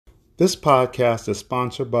This podcast is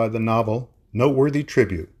sponsored by the novel Noteworthy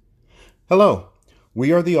Tribute. Hello,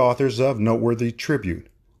 we are the authors of Noteworthy Tribute.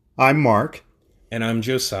 I'm Mark. And I'm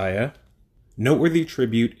Josiah. Noteworthy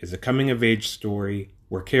Tribute is a coming-of-age story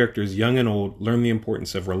where characters young and old learn the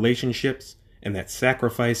importance of relationships and that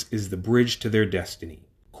sacrifice is the bridge to their destiny.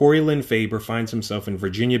 Corey Lynn Faber finds himself in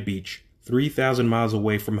Virginia Beach, 3,000 miles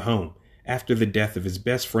away from home, after the death of his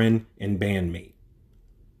best friend and bandmate.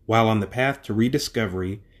 While on the path to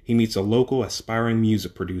rediscovery, he meets a local aspiring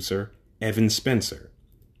music producer, Evan Spencer.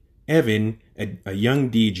 Evan, a young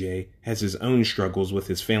DJ, has his own struggles with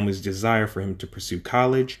his family's desire for him to pursue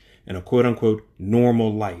college and a quote-unquote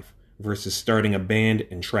normal life versus starting a band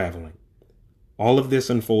and traveling. All of this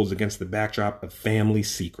unfolds against the backdrop of family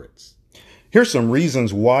secrets. Here's some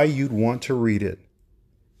reasons why you'd want to read it.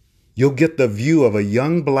 You'll get the view of a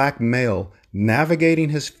young black male navigating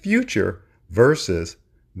his future versus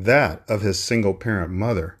that of his single-parent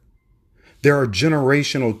mother. There are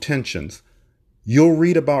generational tensions. You'll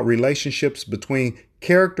read about relationships between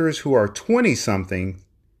characters who are 20-something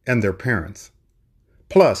and their parents.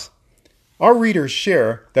 Plus, our readers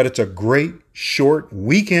share that it's a great, short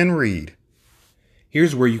weekend read.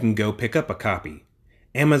 Here's where you can go pick up a copy.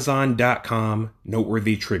 Amazon.com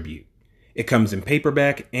Noteworthy Tribute. It comes in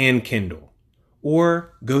paperback and Kindle.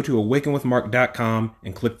 Or go to awakenwithmark.com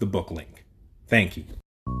and click the book link. Thank you.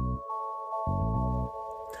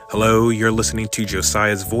 Hello, you're listening to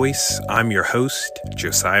Josiah's Voice. I'm your host,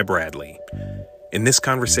 Josiah Bradley. In this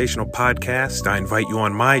conversational podcast, I invite you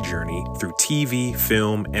on my journey through TV,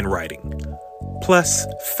 film, and writing. Plus,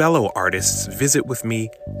 fellow artists visit with me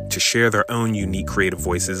to share their own unique creative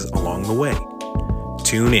voices along the way.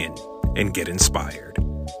 Tune in and get inspired.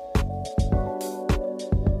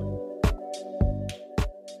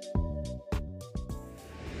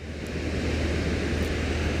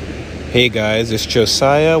 Hey guys, it's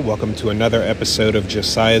Josiah. Welcome to another episode of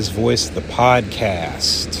Josiah's Voice, the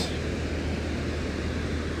podcast.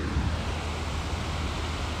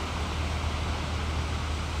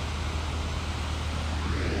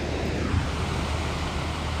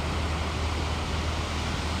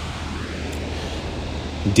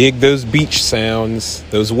 Dig those beach sounds,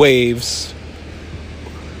 those waves.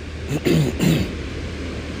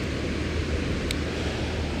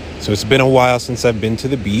 So it's been a while since I've been to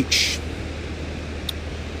the beach,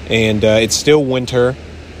 and it's still winter,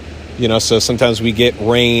 so sometimes we get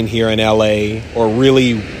rain here in LA or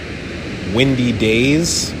really windy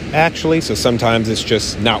days, actually. So sometimes it's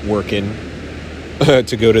just not working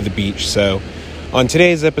to go to the beach. So on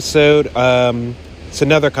today's episode, it's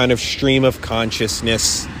another kind of stream of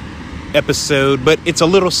consciousness episode, but it's a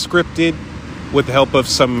little scripted with the help of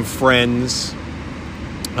some friends.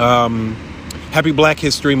 Happy Black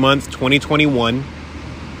History Month 2021.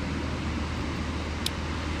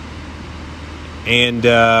 And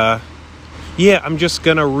I'm just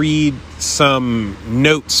going to read some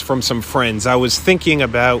notes from some friends. I was thinking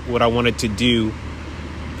about what I wanted to do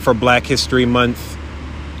for Black History Month.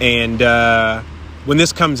 And when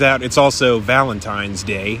this comes out, it's also Valentine's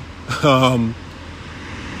Day.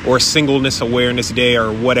 Or Singleness Awareness Day,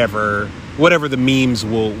 or whatever the memes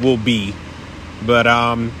will be.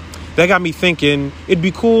 But that got me thinking it'd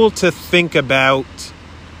be cool to think about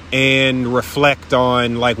and reflect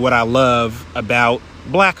on what I love about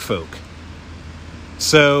black folk.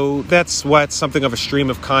 So that's why it's something of a stream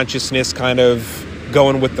of consciousness, kind of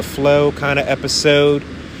going with the flow kind of episode.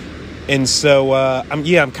 And so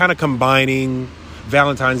I'm kind of combining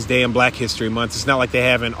Valentine's Day and Black History Month. It's not like they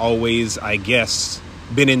haven't always, I guess,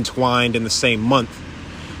 been entwined in the same month.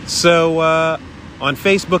 So on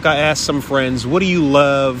Facebook, I asked some friends, what do you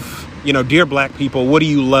love? Dear black people, what do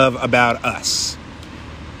you love about us?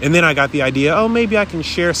 And then I got the idea, maybe I can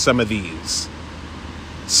share some of these.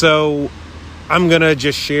 So I'm going to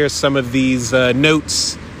just share some of these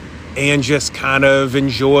notes and just kind of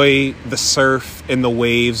enjoy the surf and the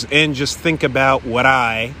waves and just think about what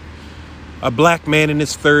a black man in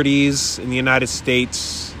his 30s in the United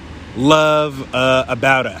States, love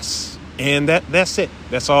about us. And that's it.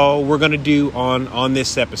 That's all we're going to do on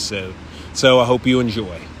this episode. So I hope you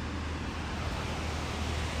enjoy.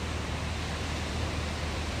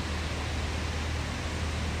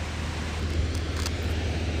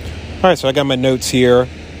 All right, so I got my notes here.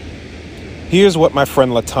 Here's what my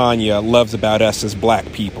friend LaTanya loves about us as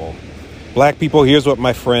black people. Black people, here's what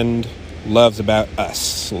my friend loves about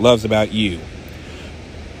us, loves about you.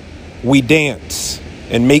 We dance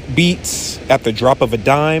and make beats at the drop of a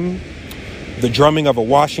dime, the drumming of a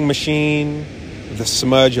washing machine, the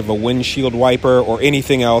smudge of a windshield wiper, or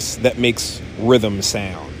anything else that makes rhythm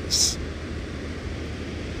sounds.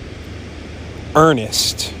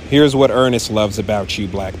 Ernest. Here's what Ernest loves about you,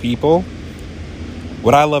 black people.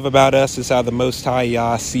 What I love about us is how the Most High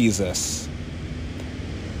Yah sees us.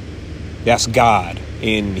 That's God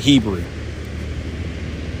in Hebrew.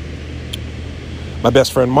 My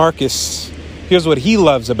best friend Marcus, here's what he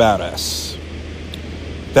loves about us.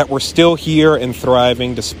 That we're still here and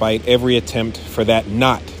thriving despite every attempt for that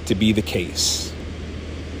not to be the case.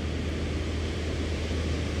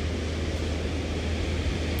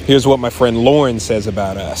 Here's what my friend Lauren says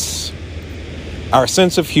about us. Our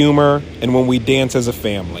sense of humor and when we dance as a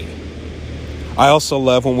family. I also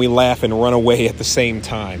love when we laugh and run away at the same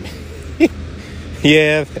time.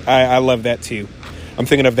 Yeah, I love that too. I'm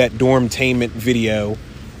thinking of that Dormtainment video,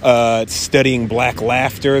 studying black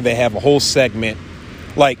laughter. They have a whole segment,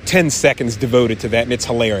 like 10 seconds devoted to that, and it's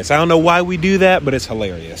hilarious. I don't know why we do that, but it's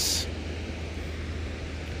hilarious.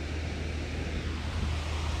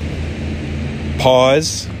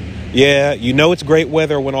 Pause. Yeah, you know it's great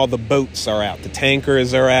weather when all the boats are out. The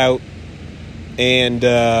tankers are out, and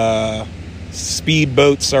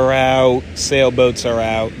speedboats are out, sailboats are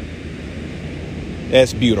out.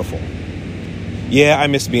 That's beautiful. Yeah, I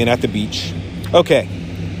miss being at the beach. Okay.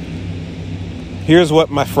 Here's what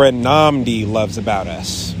my friend Namdi loves about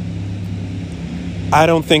us. I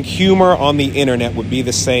don't think humor on the internet would be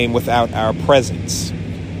the same without our presence.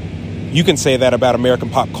 You can say that about American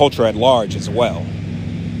pop culture at large as well.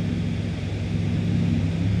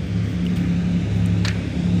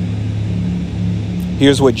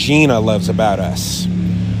 Here's what Gina loves about us.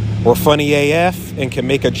 We're funny AF and can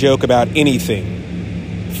make a joke about anything.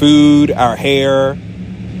 Food, our hair.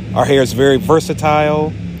 Our hair is very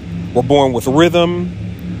versatile. We're born with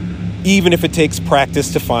rhythm, even if it takes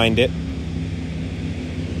practice to find it.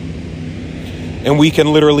 And we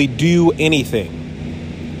can literally do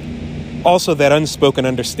anything. Also, that unspoken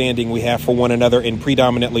understanding we have for one another in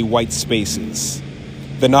predominantly white spaces.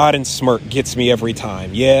 The nod and smirk gets me every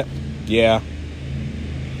time. Yeah.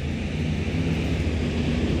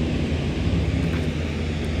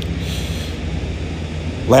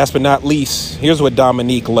 Last but not least, here's what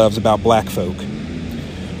Dominique loves about black folk.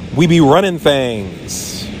 We be running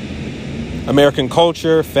things. American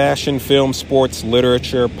culture, fashion, film, sports,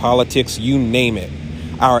 literature, politics, you name it.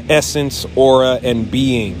 Our essence, aura, and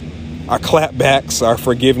being. Our clapbacks, our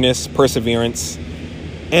forgiveness, perseverance,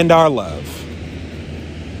 and our love.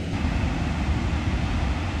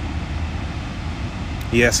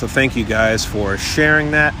 Yeah, so thank you guys for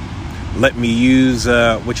sharing that. Let me use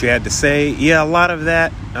what you had to say. Yeah, a lot of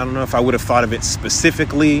that, I don't know if I would have thought of it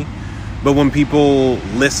specifically, but when people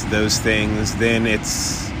list those things, then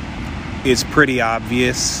it's pretty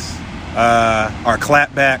obvious. Our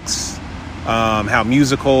clapbacks, how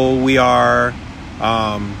musical we are.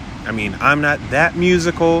 I'm not that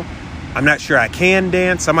musical. I'm not sure I can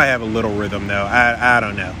dance. I might have a little rhythm, though. I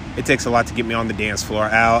don't know. It takes a lot to get me on the dance floor.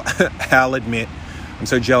 I'll admit. I'm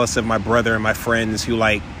so jealous of my brother and my friends who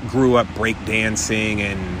grew up break dancing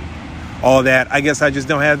and all that. I guess I just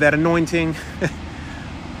don't have that anointing.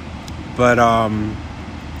 But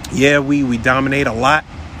yeah, we dominate a lot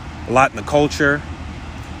in the culture,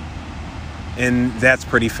 and that's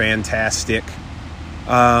pretty fantastic.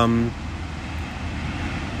 I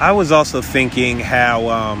was also thinking how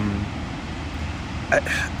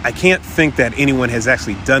I can't think that anyone has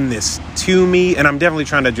actually done this to me, and I'm definitely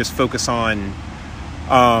trying to just focus on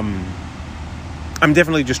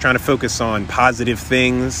positive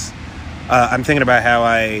things. I'm thinking about how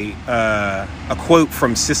a quote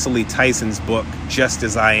from Cicely Tyson's book, Just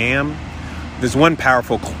As I Am. There's one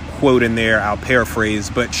powerful quote in there, I'll paraphrase,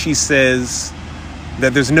 but she says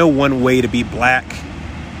that there's no one way to be black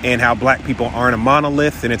and how black people aren't a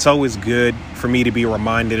monolith, and it's always good for me to be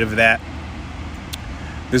reminded of that.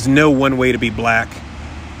 There's no one way to be black,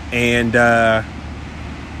 and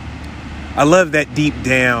I love that deep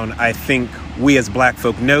down, I think we as black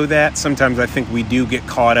folk know that. Sometimes I think we do get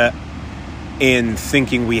caught up in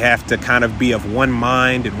thinking we have to kind of be of one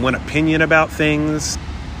mind and one opinion about things.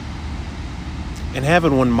 And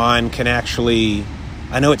having one mind can actually,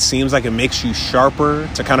 I know it seems like it makes you sharper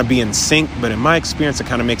to kind of be in sync, but in my experience, it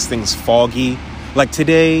kind of makes things foggy. Like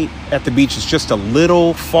today at the beach, it's just a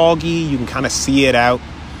little foggy. You can kind of see it out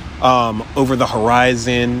over the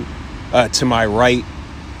horizon. To my right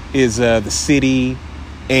is the city,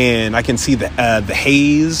 and I can see the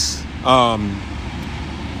haze.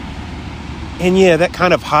 And yeah, that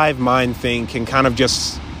kind of hive mind thing can kind of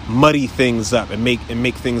just muddy things up and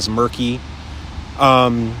make things murky.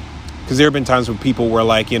 Because there have been times when people were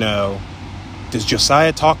like, does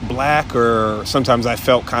Josiah talk black? Or sometimes I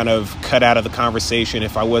felt kind of cut out of the conversation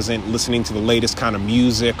if I wasn't listening to the latest kind of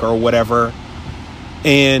music or whatever.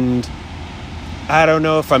 And I don't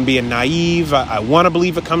know if I'm being naive. I want to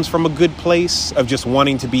believe it comes from a good place of just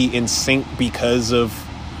wanting to be in sync because of,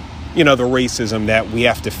 the racism that we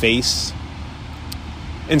have to face.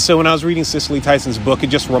 And so when I was reading Cicely Tyson's book, it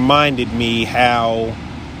just reminded me how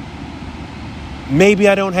maybe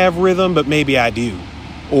I don't have rhythm, but maybe I do.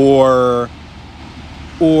 Or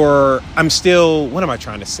I'm still, what am I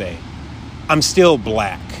trying to say? I'm still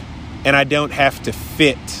black, and I don't have to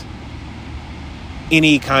fit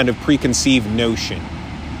any kind of preconceived notion.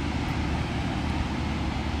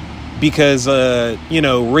 Because,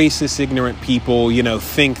 racist, ignorant people,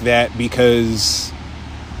 think that because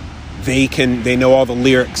they know all the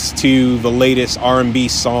lyrics to the latest R&B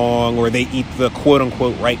song, or they eat the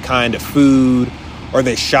quote-unquote right kind of food, or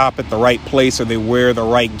they shop at the right place, or they wear the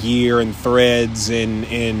right gear and threads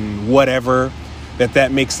and whatever,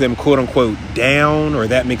 that makes them quote-unquote down, or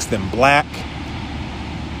that makes them black.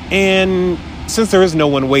 And since there is no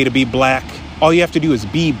one way to be black, all you have to do is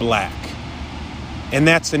be black. And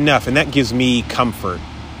that's enough. And that gives me comfort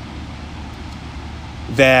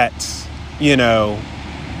that,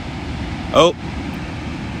 oh,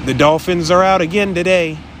 the dolphins are out again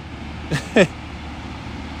today.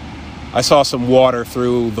 I saw some water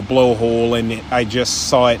through the blowhole, and I just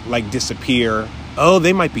saw it disappear. Oh,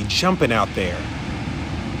 they might be jumping out there.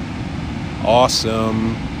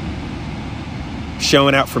 Awesome.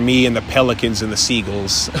 Showing out for me and the pelicans and the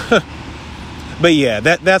seagulls. But yeah,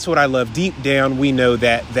 that's what I love. Deep down, we know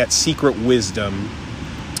that secret wisdom.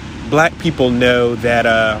 Black people know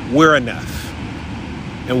that we're enough.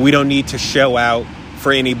 And we don't need to show out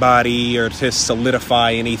for anybody or to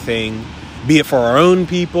solidify anything, be it for our own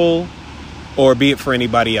people or be it for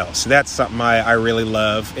anybody else. That's something I really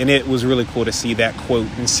love. And it was really cool to see that quote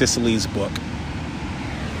in Cicely's book.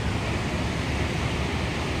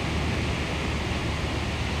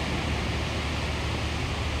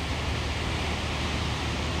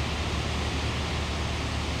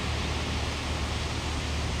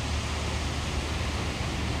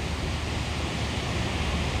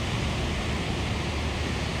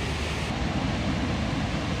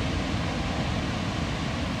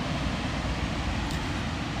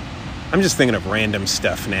 I'm just thinking of random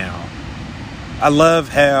stuff now. I love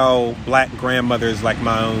how black grandmothers like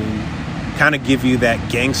my own kind of give you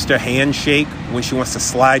that gangster handshake when she wants to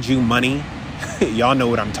slide you money. Y'all know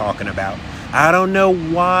what I'm talking about. I don't know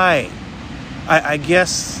why. I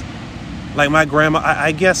guess, like my grandma,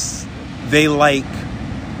 I guess they like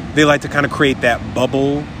to kind of create that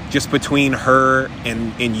bubble just between her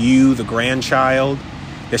and you, the grandchild,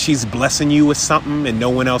 that she's blessing you with something and no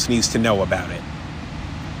one else needs to know about it.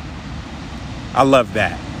 I love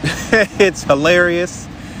that. It's hilarious.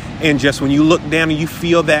 And just when you look down and you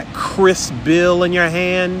feel that crisp bill in your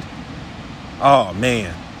hand, oh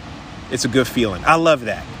man, it's a good feeling. I love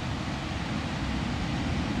that.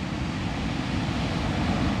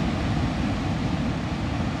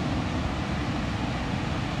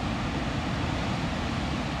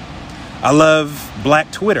 I love Black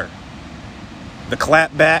Twitter. The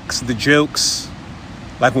clapbacks, the jokes,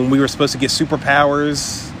 like when we were supposed to get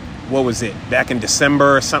superpowers. What was it? Back in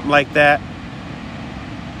December or something like that.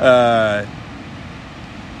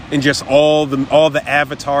 And just all the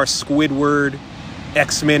Avatar, Squidward,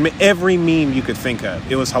 X-Men, every meme you could think of.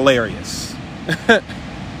 It was hilarious.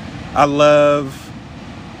 I love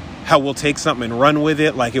how we'll take something and run with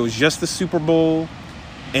it. Like it was just the Super Bowl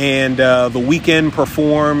and The Weeknd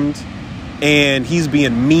performed and he's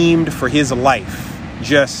being memed for his life.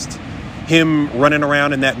 Just him running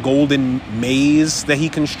around in that golden maze that he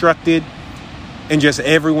constructed, and just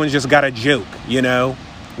everyone's just got a joke,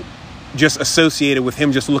 just associated with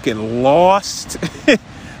him just looking lost.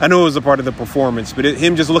 I know it was a part of the performance, but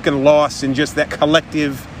him just looking lost in just that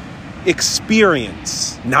collective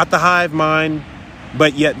experience, not the hive mind,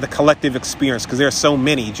 but yet the collective experience, because there's so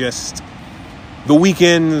many. Just The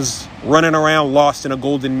Weeknd's running around lost in a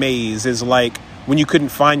golden maze is like when you couldn't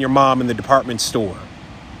find your mom in the department store.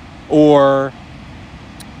 Or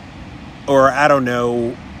I don't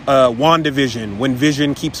know, WandaVision, when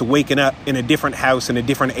Vision keeps waking up in a different house in a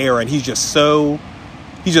different era, and he's just so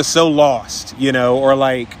lost, or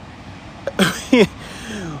like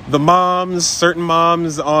certain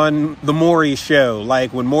moms on the Maury show,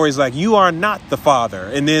 like when Maury's like, "You are not the father,"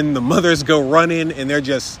 and then the mothers go running and they're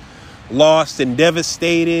just lost and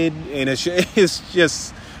devastated, and it's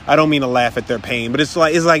just. I don't mean to laugh at their pain, but it's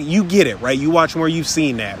like you get it, right? You watch more, you've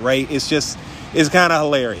seen that, right? It's kind of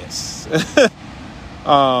hilarious.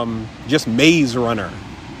 Just Maze Runner.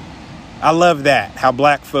 I love that, how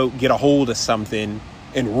black folk get a hold of something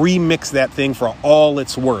and remix that thing for all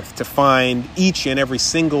it's worth to find each and every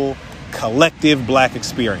single collective black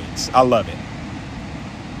experience. I love it.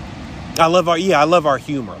 I love our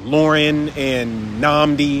humor. Lauren and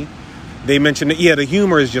Namdi, they mentioned it. Yeah, the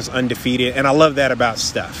humor is just undefeated, and I love that about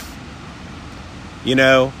stuff. You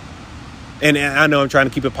know, and I know I'm trying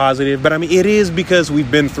to keep it positive, but I mean, it is because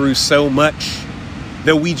we've been through so much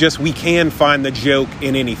that we can find the joke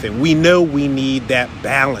in anything. We know we need that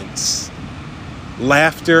balance.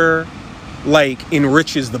 Laughter, like,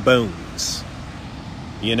 enriches the bones.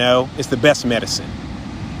 You know, it's the best medicine.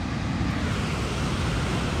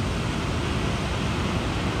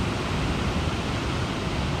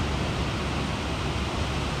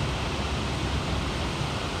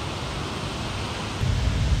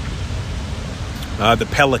 The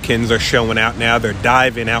pelicans are showing out now. They're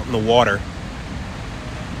diving out in the water.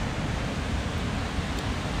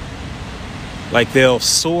 Like, they'll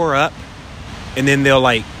soar up, and then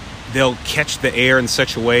they'll catch the air in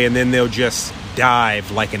such a way, and then they'll just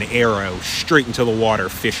dive like an arrow straight into the water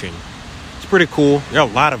fishing. It's pretty cool. There are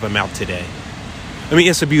a lot of them out today. I mean,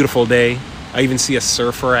 it's a beautiful day. I even see a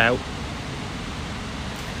surfer out.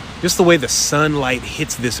 Just the way the sunlight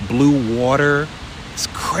hits this blue water, it's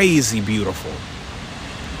crazy beautiful.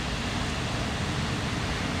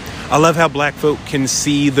 I love how black folk can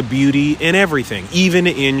see the beauty in everything, even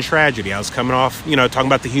in tragedy. I was coming off, talking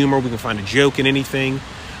about the humor. We can find a joke in anything.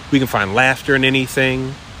 We can find laughter in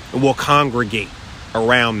anything. And we'll congregate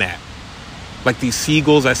around that. Like these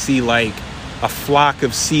seagulls, I see like a flock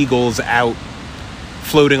of seagulls out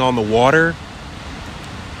floating on the water.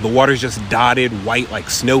 The water's just dotted white like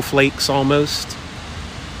snowflakes almost.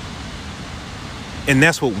 And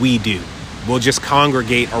that's what we do. We'll just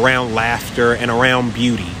congregate around laughter and around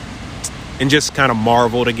beauty and just kind of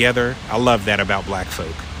marvel together. I love that about black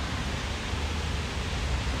folk.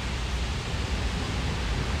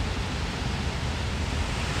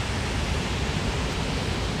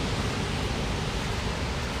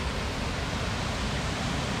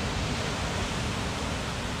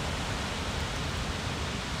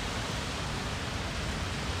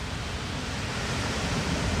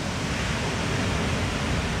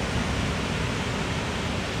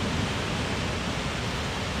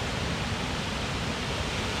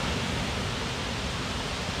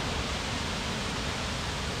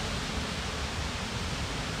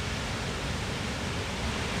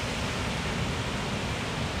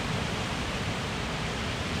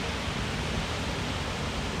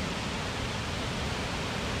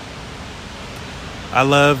 I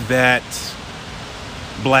love that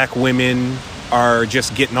black women are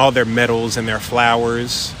just getting all their medals and their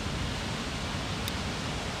flowers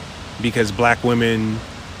because black women,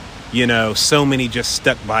 so many just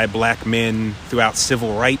stuck by black men throughout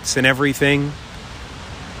civil rights and everything,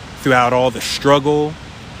 throughout all the struggle.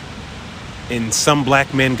 And some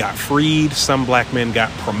black men got freed, some black men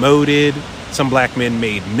got promoted, some black men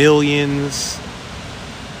made millions.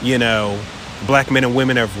 Black men and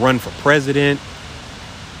women have run for president.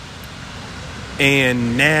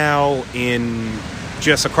 And now in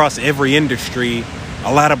just across every industry,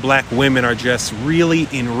 a lot of black women are just really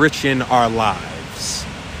enriching our lives.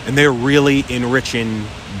 And they're really enriching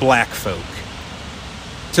black folk.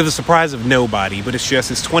 To the surprise of nobody, but it's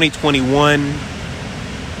 2021.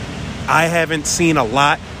 I haven't seen a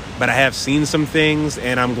lot, but I have seen some things,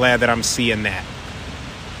 and I'm glad that I'm seeing that.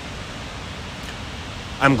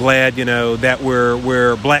 I'm glad, that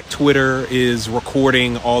where Black Twitter is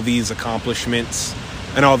recording all these accomplishments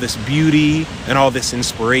and all this beauty and all this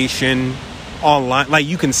inspiration online. Like,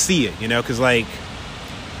 you can see it, because like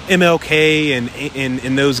MLK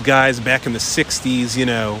and those guys back in the 60s,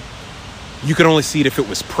 you could only see it if it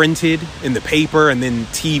was printed in the paper, and then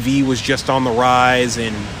TV was just on the rise,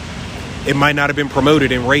 and it might not have been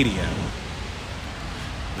promoted in radio.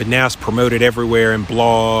 But now it's promoted everywhere in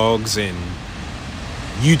blogs and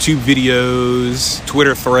YouTube videos,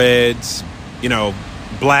 Twitter threads,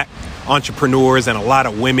 black entrepreneurs and a lot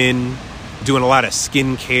of women doing a lot of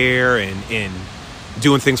skincare and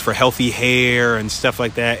doing things for healthy hair and stuff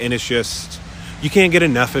like that. And it's just, you can't get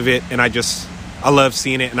enough of it. And I love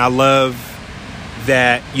seeing it. And I love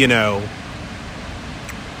that,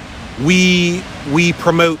 we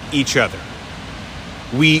promote each other.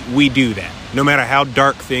 We do that. No matter how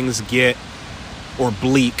dark things get or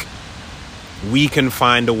bleak, we can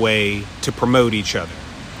find a way to promote each other.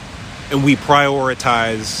 And we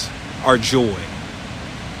prioritize our joy.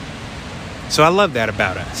 So I love that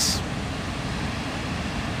about us.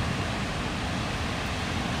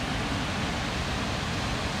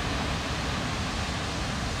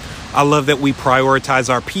 I love that we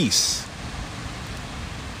prioritize our peace.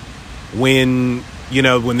 When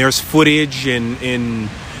there's footage and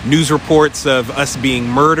news reports of us being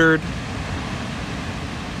murdered,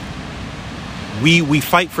 We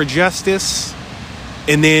fight for justice,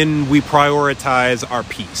 and then we prioritize our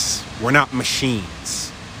peace. We're not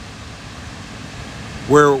machines.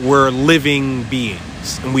 We're living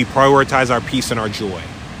beings, and we prioritize our peace and our joy.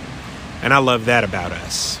 And I love that about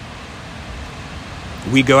us.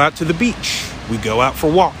 We go out to the beach. We go out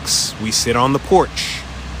for walks. We sit on the porch.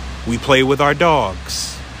 We play with our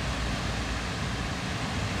dogs.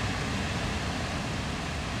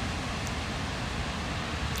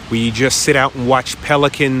 We just sit out and watch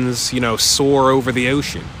pelicans, soar over the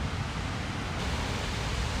ocean.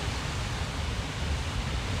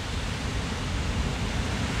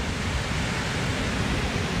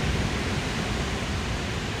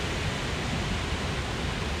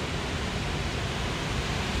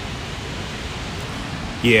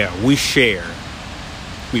 Yeah, we share.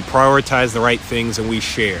 We prioritize the right things and we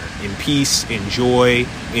share in peace, in joy,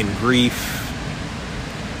 in grief.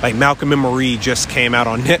 Like Malcolm and Marie just came out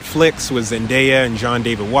on Netflix with Zendaya and John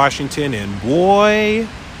David Washington, and boy,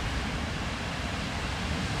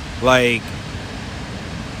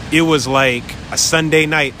 it was like a Sunday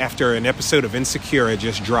night after an episode of Insecure had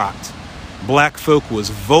just dropped. Black folk was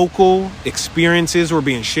vocal, experiences were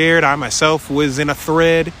being shared. I myself was in a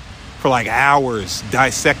thread for like hours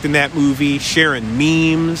dissecting that movie, sharing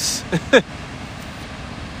memes,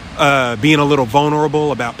 being a little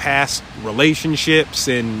vulnerable about past relationships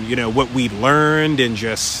and, what we'd learned, and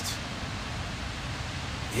just,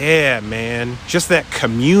 yeah, man, just that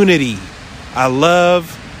community. I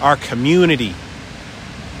love our community.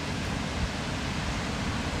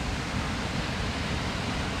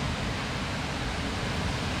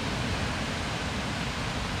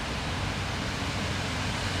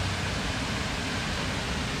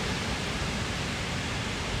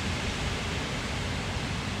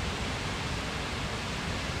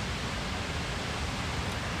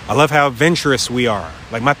 I love how adventurous we are.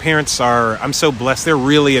 Like my parents I'm so blessed. They're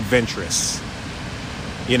really adventurous.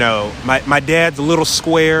 My dad's a little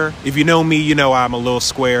square. If you know me, you know I'm a little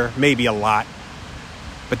square, maybe a lot.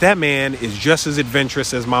 But that man is just as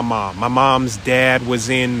adventurous as my mom. My mom's dad was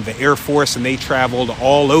in the Air Force and they traveled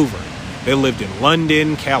all over. They lived in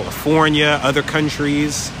London, California, other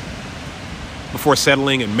countries before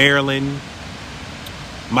settling in Maryland.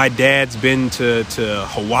 My dad's been to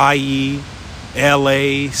Hawaii,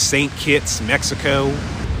 LA, St. Kitts, Mexico.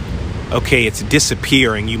 Okay, it's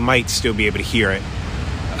disappearing. You might still be able to hear it.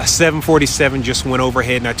 A 747 just went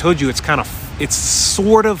overhead, and I told you it's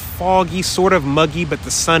sort of foggy, sort of muggy, but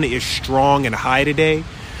the sun is strong and high today.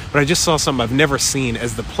 But I just saw something I've never seen.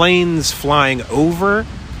 As the plane's flying over,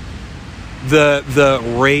 the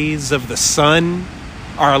rays of the sun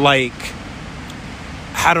are like,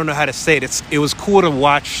 I don't know how to say it. It was cool to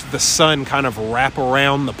watch the sun kind of wrap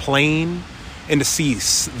around the plane, and to see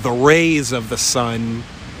the rays of the sun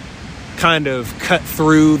kind of cut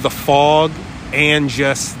through the fog and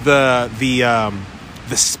just the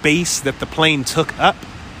space that the plane took up.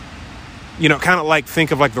 Kind of like,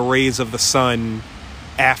 think of like the rays of the sun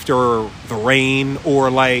after the rain, or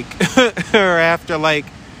like or after like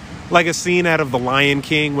a scene out of The Lion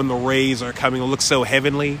King when the rays are coming. It looks so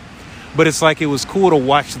heavenly. But it's like, it was cool to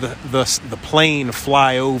watch the plane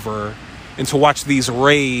fly over and to watch these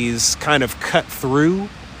rays kind of cut through.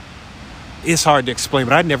 It's hard to explain,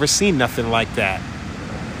 but I'd never seen nothing like that.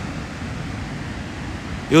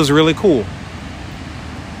 It was really cool.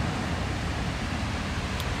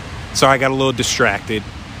 So I got a little distracted.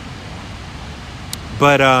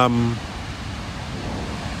 But,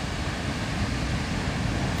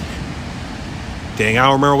 dang, I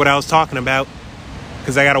don't remember what I was talking about,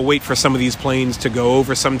 because I got to wait for some of these planes to go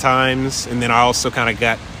over sometimes. And then I also kind of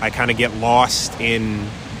get lost in,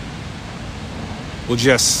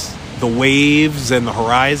 just the waves and the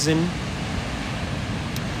horizon.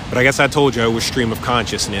 But I guess I told you I was stream of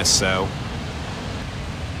consciousness, so.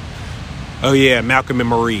 Oh yeah, Malcolm and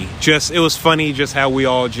Marie. It was funny just how we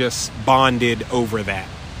all just bonded over that,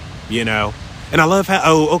 And I love how,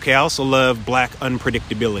 I also love Black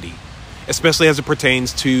unpredictability, especially as it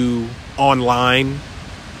pertains to online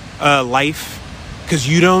life. Because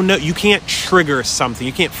you don't know, you can't trigger something,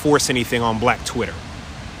 you can't force anything on Black Twitter,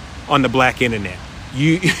 on the Black internet.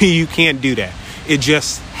 You can't do that. It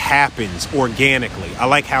just happens organically. I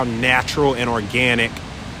like how natural and organic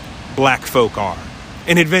Black folk are.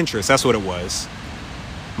 And adventurous, that's what it was.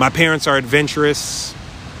 My parents are adventurous.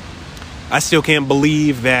 I still can't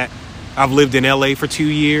believe that I've lived in LA for 2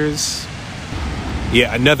 years.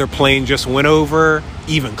 Yeah, another plane just went over,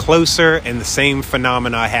 even closer, and the same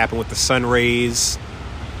phenomena happened with the sun rays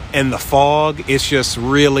and the fog. It's just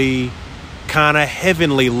really kind of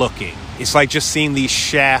heavenly looking. It's like just seeing these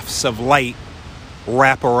shafts of light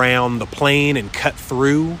wrap around the plane and cut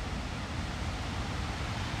through.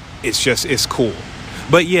 It's cool.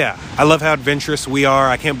 But yeah, I love how adventurous we are.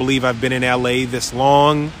 I can't believe I've been in LA this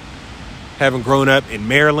long, having grown up in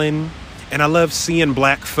Maryland. And I love seeing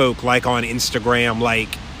black folk like on Instagram, like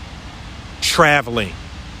traveling,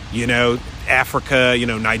 Africa,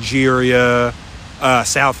 Nigeria,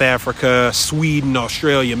 South Africa, Sweden,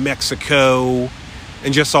 Australia, Mexico,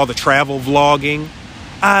 and just all the travel vlogging.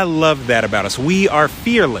 I love that about us. We are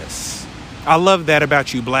fearless. I love that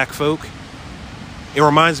about you, black folk. It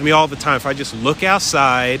reminds me all the time, if I just look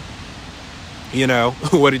outside,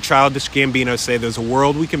 what did Childish Gambino say? There's a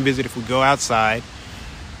world we can visit if we go outside,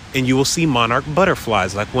 and you will see monarch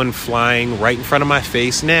butterflies, like one flying right in front of my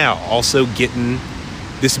face now, also getting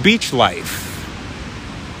this beach life.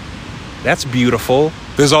 That's beautiful.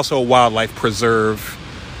 There's also a wildlife preserve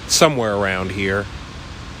somewhere around here.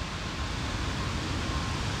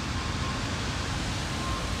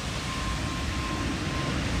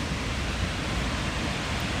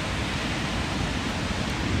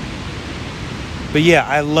 But yeah,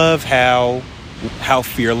 I love how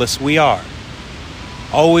fearless we are.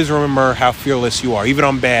 Always remember how fearless you are, even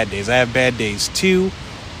on bad days. I have bad days too.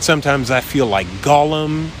 Sometimes I feel like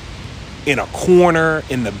Gollum in a corner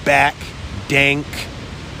in the back, dank,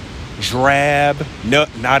 drab,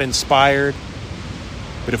 not inspired.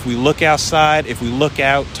 But if we look outside, if we look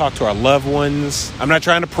out, talk to our loved ones. I'm not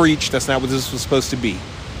trying to preach. That's not what this was supposed to be.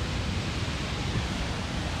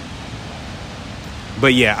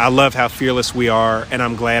 But yeah, I love how fearless we are, and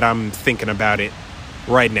I'm glad I'm thinking about it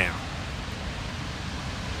right now.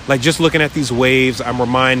 Like, just looking at these waves, I'm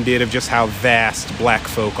reminded of just how vast black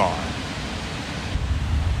folk are.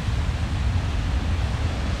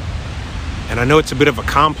 And I know it's a bit of a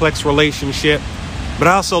complex relationship, but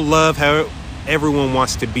I also love how everyone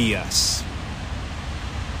wants to be us.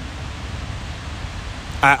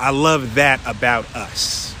 I love that about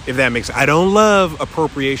us, if that makes sense. I don't love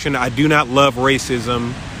appropriation. I do not love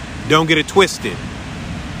racism. Don't get it twisted.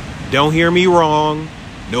 Don't hear me wrong.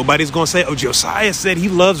 Nobody's going to say, oh, Josiah said he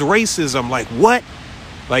loves racism. Like, what?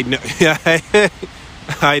 Like, no,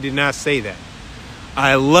 I did not say that.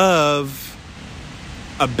 I love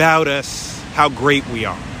about us how great we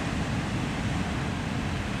are.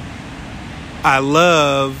 I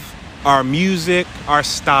love our music, our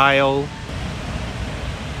style.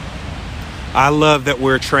 I love that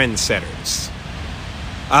we're trendsetters.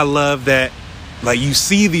 I love that, like, you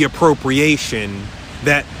see the appropriation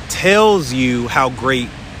that tells you how great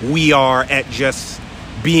we are at just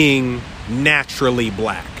being naturally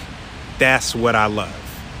black. That's what I love.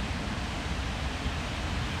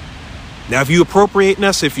 Now, if you appropriating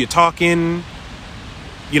us, if you're talking,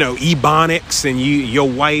 Ebonics and you're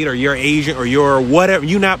white or you're Asian or you're whatever,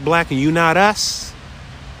 you're not black and you're not us,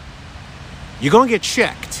 you're going to get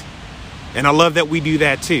checked. And I love that we do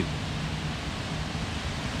that too.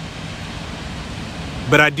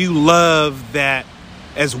 But I do love that,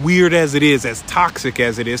 as weird as it is, as toxic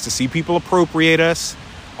as it is to see people appropriate us,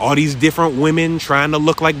 all these different women trying to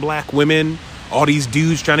look like black women, all these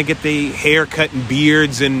dudes trying to get their hair cut and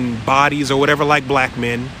beards and bodies or whatever like black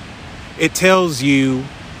men, it tells you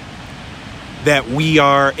that we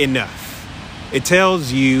are enough. It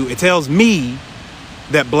tells me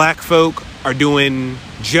that black folk are doing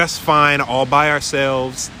just fine all by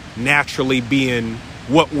ourselves, naturally being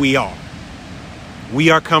what we are. We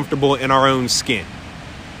are comfortable in our own skin.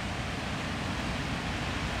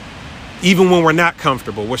 Even when we're not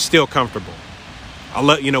comfortable, we're still comfortable.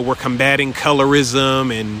 We're combating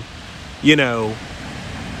colorism and,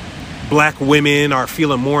 black women are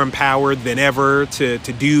feeling more empowered than ever to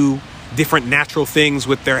do different natural things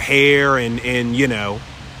with their hair and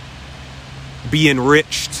be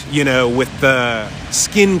enriched, with the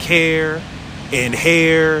skincare and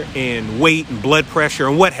hair and weight and blood pressure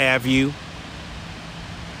and what have you.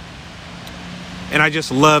 And I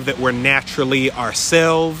just love that we're naturally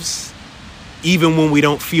ourselves. Even when we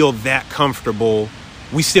don't feel that comfortable,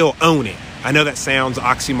 we still own it. I know that sounds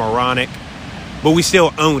oxymoronic, but we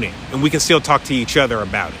still own it. And we can still talk to each other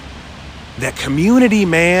about it. That community,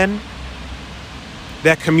 man.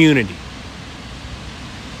 That community.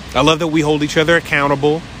 I love that we hold each other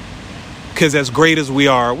accountable. Because as great as we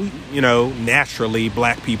are, we, naturally,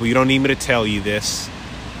 black people, you don't need me to tell you this.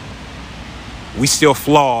 We still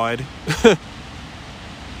flawed.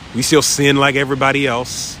 We still sin like everybody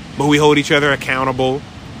else. But we hold each other accountable.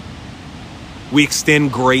 We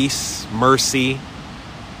extend grace, mercy.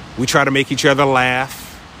 We try to make each other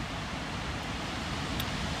laugh.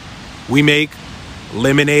 We make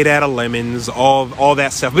lemonade out of lemons, all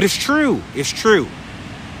that stuff. But it's true. It's true.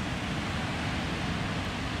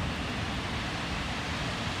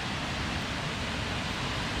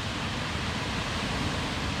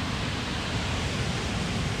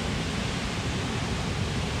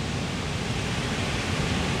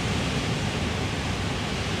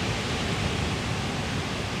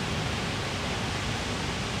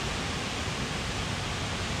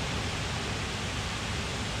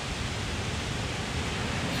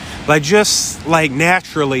 Like, just like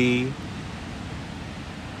naturally,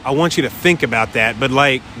 I want you to think about that. But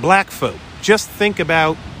like black folk, just think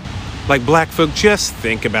about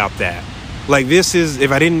that. Like, this is,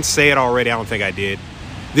 if I didn't say it already, I don't think I did.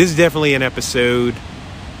 This is definitely an episode,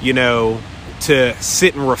 to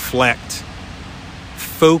sit and reflect,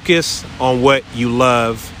 focus on what you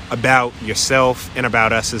love about yourself and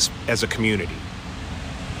about us as a community.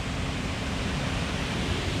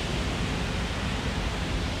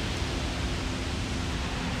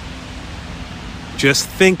 Just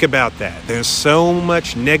think about that. There's so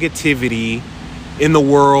much negativity in the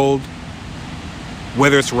world,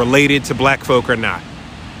 whether it's related to black folk or not.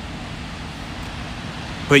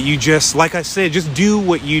 But you just, like I said, just do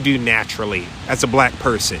what you do naturally as a black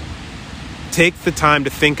person. Take the time to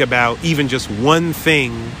think about even just one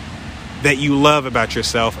thing that you love about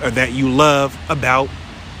yourself or that you love about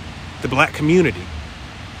the black community.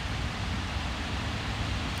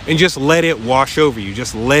 And just let it wash over you.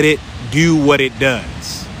 Just let it do what it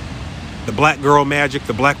does. The black girl magic,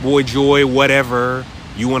 the black boy joy, whatever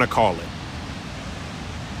you want to call it.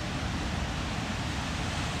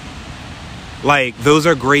 Like, those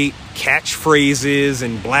are great catchphrases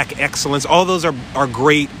and black excellence. All those are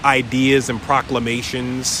great ideas and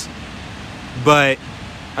proclamations. But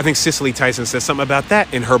I think Cicely Tyson says something about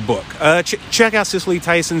that in her book. Check out Cicely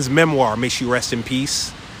Tyson's memoir, May She Rest in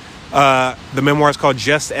Peace. The memoir is called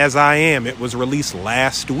Just As I Am. It was released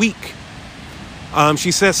last week.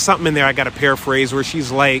 She says something in there, I got to paraphrase, where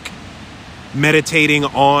she's like meditating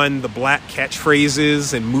on the black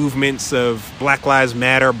catchphrases and movements of Black Lives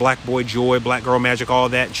Matter, Black Boy Joy, Black Girl Magic, all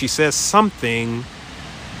that. And she says something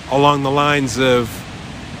along the lines of,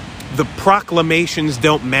 the proclamations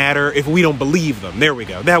don't matter if we don't believe them. There we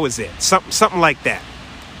go. That was it. Something like that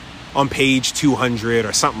on page 200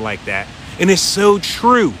 or something like that. And it's so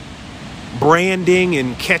true. Branding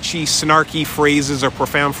and catchy, snarky phrases or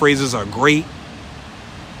profound phrases are great.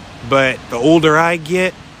 But the older I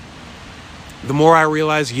get, the more I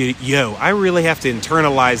realize, I really have to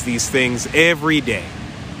internalize these things every day.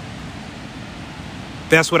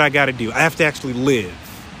 That's what I got to do. I have to actually live,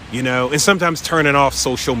 and sometimes turning off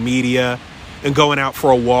social media and going out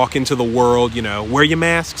for a walk into the world, wear your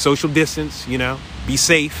mask, social distance, be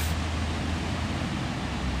safe.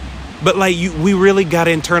 But we really got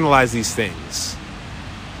to internalize these things.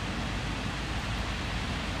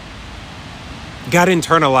 Got to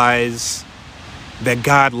internalize that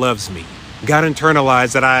God loves me. Got to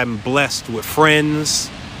internalize that I'm blessed with friends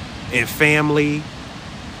and family,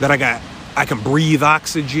 that I can breathe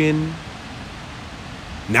oxygen.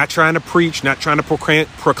 Not trying to preach, not trying to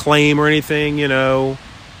proclaim or anything,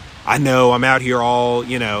 I know I'm out here all,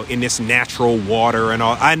 in this natural water and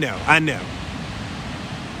all. I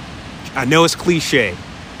know it's cliche,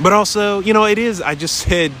 but also, it is, I just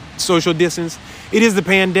said social distance. It is the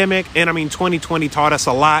pandemic. And 2020 taught us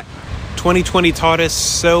a lot. 2020 taught us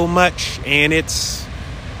so much. And it's,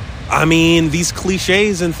 these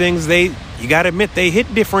cliches and things, you got to admit, they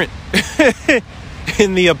hit different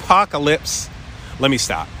in the apocalypse. Let me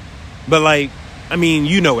stop. But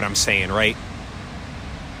you know what I'm saying, right?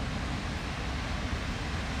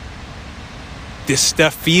 This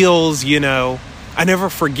stuff feels, I never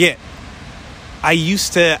forget. I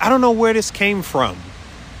don't know where this came from,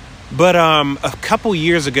 but a couple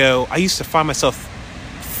years ago, I used to find myself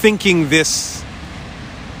thinking this,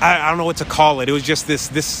 I don't know what to call it. It was just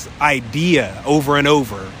this idea over and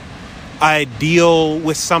over. I deal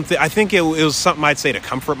with something. I think it was something I'd say to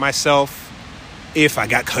comfort myself if I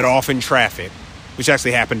got cut off in traffic, which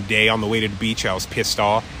actually happened today on the way to the beach. I was pissed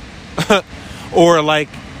off. Or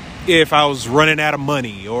if I was running out of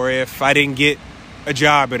money, or if I didn't get a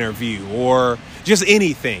job interview, or just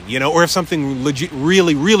anything, or if something legit,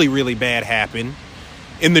 really, really, really bad happened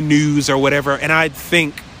in the news or whatever. And I'd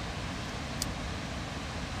think,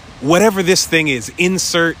 whatever this thing is,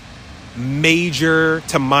 insert major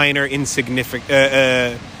to minor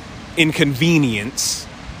inconvenience,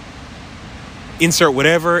 insert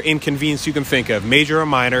whatever inconvenience you can think of, major or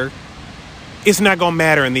minor, it's not going to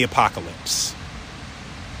matter in the apocalypse.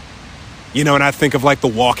 And I think of The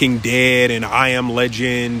Walking Dead and I Am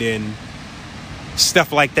Legend and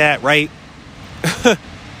stuff like that, right?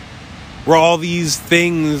 Where all these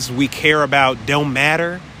things we care about don't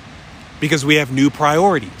matter because we have new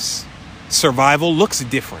priorities. Survival looks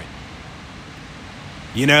different.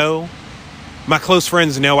 My close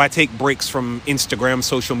friends know I take breaks from Instagram,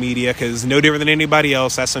 social media, because no different than anybody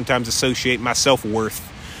else, I sometimes associate my self-worth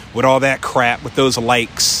with all that crap, with those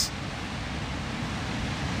likes.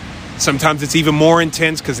 Sometimes it's even more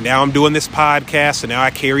intense because now I'm doing this podcast, and now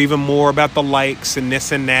I care even more about the likes and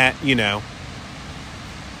this and that,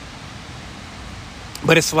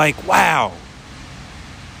 But it's like, wow.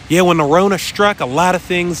 Yeah, when the Rona struck, a lot of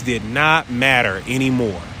things did not matter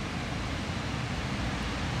anymore.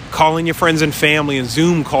 Calling your friends and family and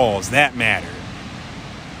Zoom calls, that mattered.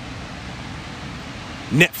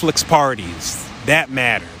 Netflix parties, that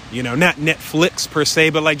mattered. You know, not Netflix per se,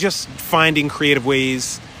 but like just finding creative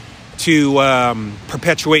ways to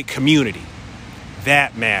perpetuate community.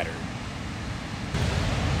 That mattered.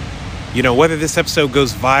 You know, whether this episode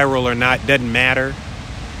goes viral or not doesn't matter.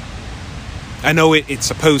 I know it's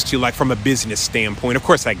supposed to, like, from a business standpoint. Of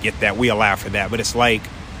course, I get that. We allow for that. But it's like,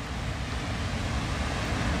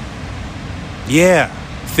 yeah,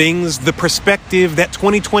 things, the perspective, that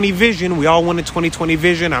 2020 vision. We all wanted 2020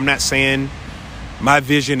 vision. I'm not saying my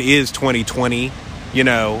vision is 2020, you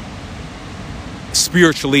know,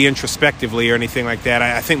 spiritually, introspectively, or anything like that.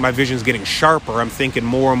 I think my vision is getting sharper. I'm thinking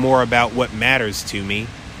more and more about what matters to me,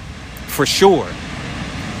 for sure.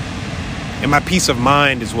 And my peace of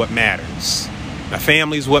mind is what matters. My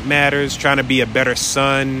family is what matters. Trying to be a better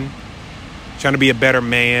son, trying to be a better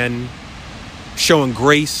man, showing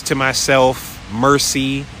grace to myself,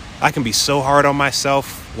 mercy. I can be so hard on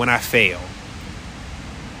myself when I fail.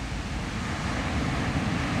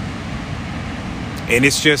 And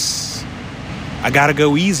it's just, I gotta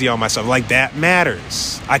go easy on myself. Like, that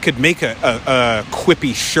matters. I could make a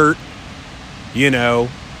quippy shirt, you know.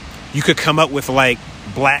 You could come up with like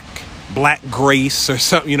black grace or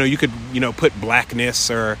something, you know. You could, you know, put blackness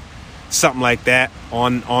or something like that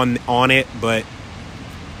on it. But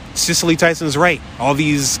Cicely Tyson's right. All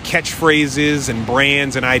these catchphrases and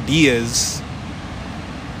brands and ideas,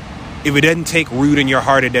 if it doesn't take root in your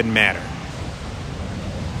heart, it doesn't matter.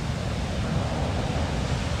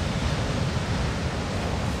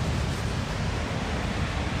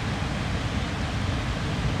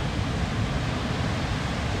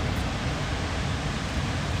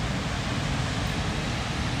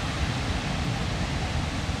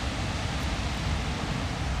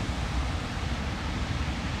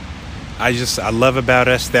 I love about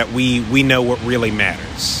us that we know what really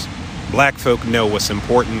matters. Black folk know what's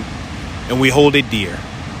important, and we hold it dear.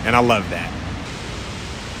 And I love that.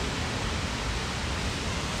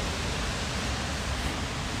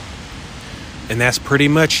 And that's pretty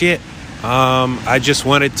much it. I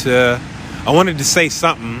wanted to say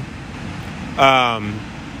something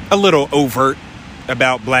a little overt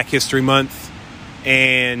about Black History Month,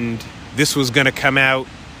 and this was going to come out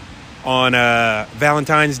on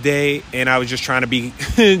Valentine's Day, and I was just trying to be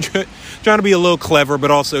a little clever, but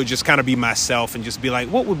also just kind of be myself and just be like,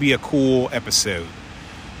 what would be a cool episode?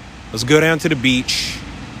 Let's go down to the beach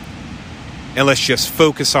and let's just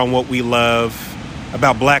focus on what we love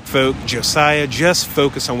about Black folk. Josiah, just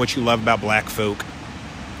focus on what you love about Black folk.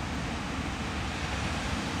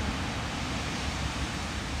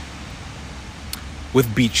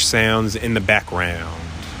 With beach sounds in the background.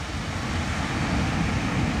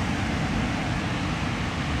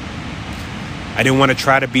 I didn't want to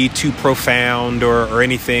try to be too profound or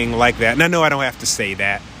anything like that. And I know I don't have to say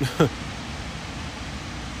that.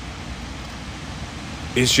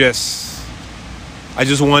 It's just, I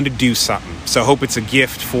just wanted to do something. So I hope it's a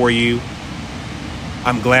gift for you.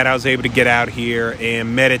 I'm glad I was able to get out here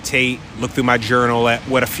and meditate, look through my journal at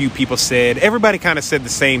what a few people said. Everybody kind of said the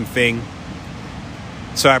same thing.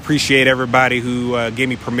 So I appreciate everybody who gave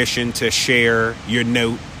me permission to share your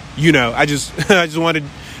note. You know, I just wanted to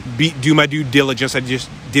do my due diligence. I just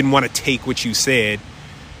didn't want to take what you said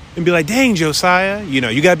and be like, dang, Josiah, you know,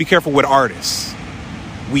 you got to be careful with artists.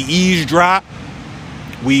 We eavesdrop.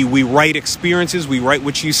 We write experiences. We write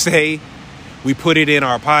what you say. We put it in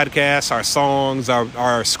our podcasts, our songs, our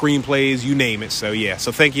screenplays, you name it. So, yeah.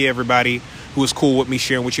 So thank you, everybody who was cool with me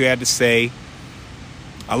sharing what you had to say.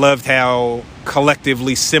 I loved how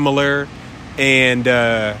collectively similar and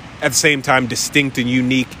at the same time distinct and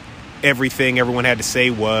unique everything everyone had to say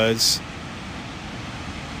was.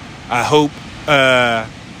 I hope,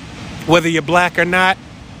 whether you're Black or not,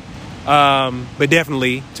 but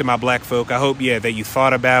definitely to my Black folk, I hope, that you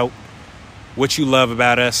thought about what you love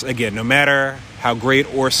about us. Again, no matter how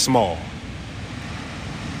great or small.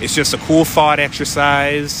 It's just a cool thought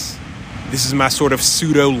exercise. This is my sort of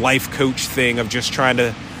pseudo life coach thing of just trying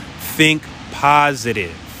to think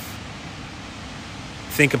positive.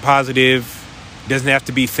 Thinking positive doesn't have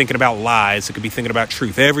to be thinking about lies. It could be thinking about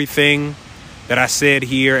truth. Everything that I said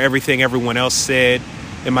here, everything everyone else said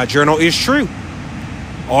in my journal is true.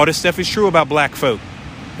 All this stuff is true about Black folk.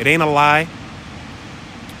 It ain't a lie.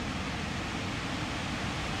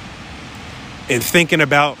 And thinking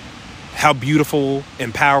about how beautiful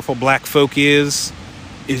and powerful Black folk is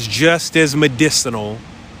just as medicinal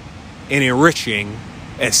and enriching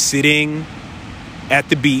as sitting at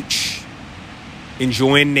the beach,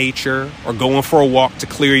 enjoying nature, or going for a walk to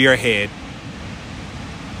clear your head.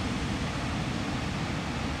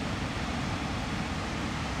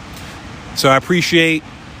 So I appreciate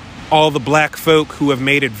all the black folk who have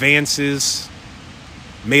made advances,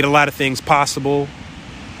 made a lot of things possible.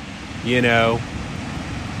 You know,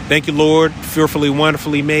 thank you, Lord, fearfully,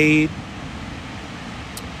 wonderfully made.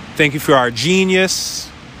 Thank you for our genius.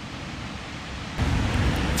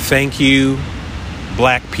 Thank you,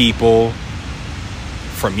 black people,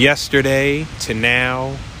 from yesterday to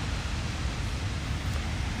now.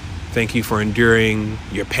 Thank you for enduring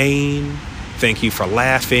your pain. Thank you for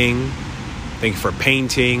laughing. Thank you for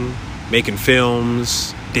painting, making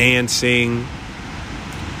films, dancing,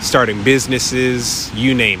 starting businesses,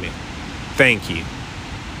 you name it. Thank you.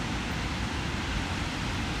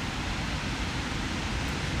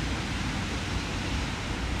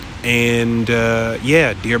 And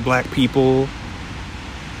yeah, dear black people,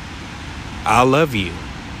 I love you.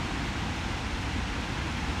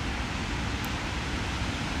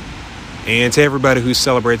 And to everybody who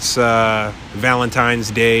celebrates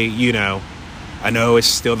Valentine's Day, you know, I know it's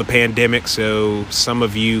still the pandemic, so some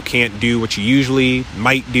of you can't do what you usually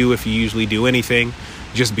might do if you usually do anything.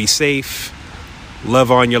 Just be safe.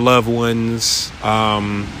 Love on your loved ones.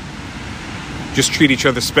 Just treat each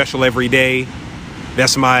other special every day.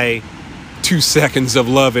 That's my 2 seconds of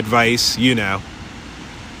love advice, you know.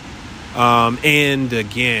 And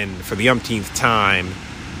again, for the umpteenth time,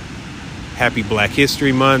 happy Black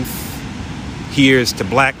History Month. Here's to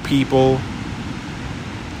black people.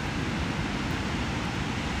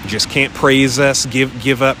 Just can't praise us,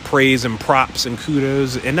 give up praise and props and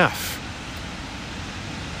kudos enough.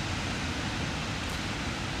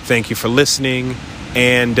 Thank you for listening,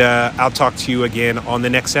 and I'll talk to you again on the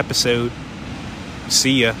next episode.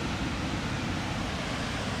 See ya.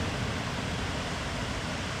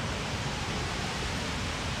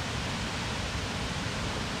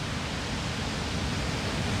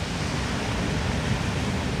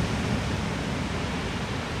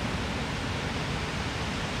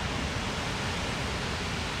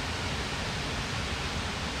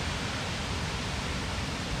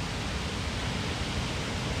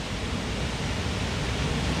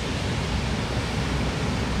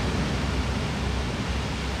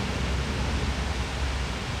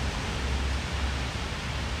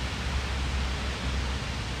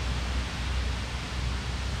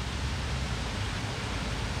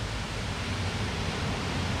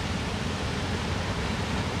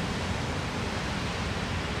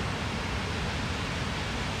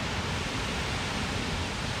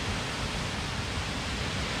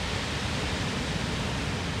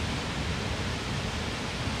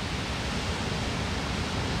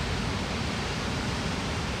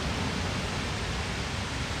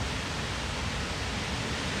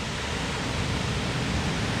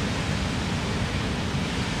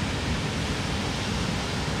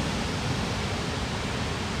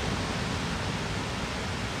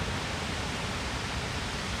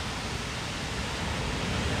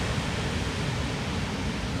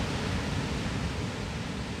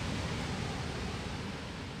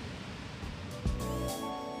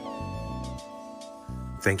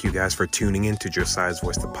 Thank you guys for tuning in to Josiah's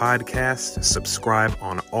Voice, the podcast. Subscribe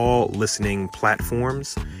on all listening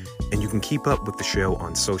platforms, and you can keep up with the show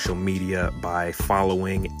on social media by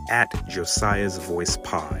following at Josiah's Voice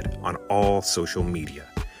Pod on all social media.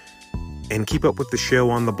 And keep up with the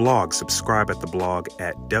show on the blog. Subscribe at the blog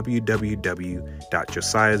at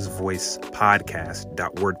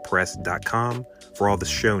www.josiahsvoicepodcast.wordpress.com for all the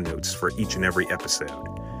show notes for each and every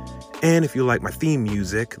episode. And if you like my theme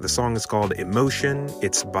music, the song is called Emotion.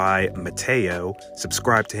 It's by Mateo.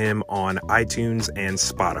 Subscribe to him on iTunes and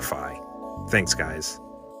Spotify. Thanks, guys.